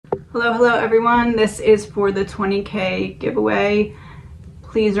Hello everyone. This is for the 20K giveaway.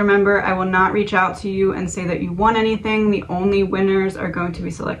 Please remember, I will not reach out to you and say that you won anything. The only winners are going to be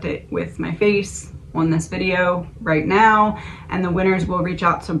selected with my face on this video right now, and the winners will reach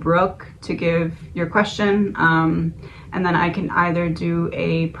out to Brooke to give your question, and then I can either do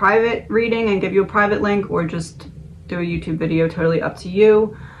a private reading and give you a private link, or just do a YouTube video, totally up to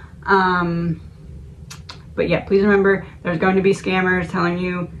you. But yeah, please remember, there's going to be scammers telling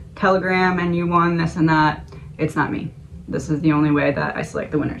you Telegram and you won this and that. It's not me. This is the only way that I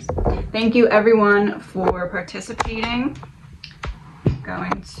select the winners. Thank you everyone for participating. I'm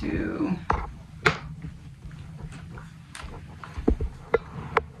going to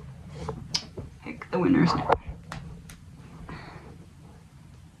pick the winners now.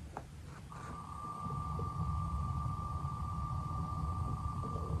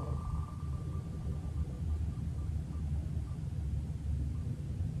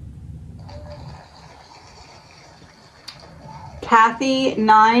 Kathy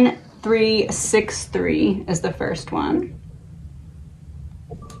 9363 is the first one.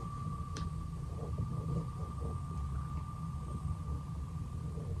 It's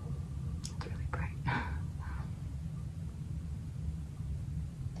really bright.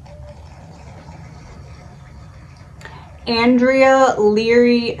 Andrea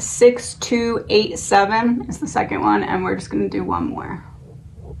Leary 6287 is the second one, and we're just going to do one more.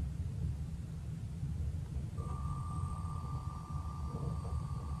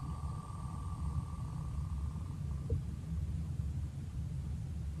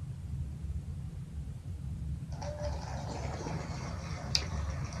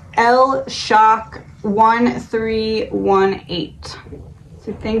 L Shock 1318.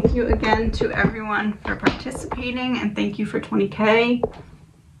 So thank you again to everyone for participating, and thank you for 20K.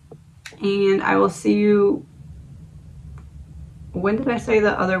 And I will see you. When did I say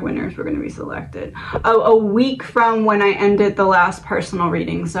the other winners were going to be selected? Oh, a week from when I ended the last personal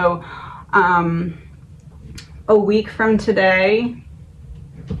reading. So a week from today,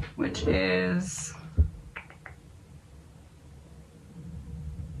 which is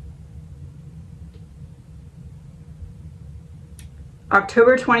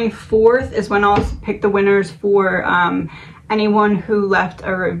October 24th is when I'll pick the winners for anyone who left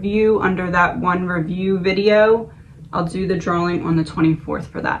a review under that one review video. I'll do the drawing on the 24th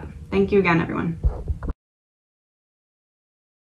for that. Thank you again, everyone.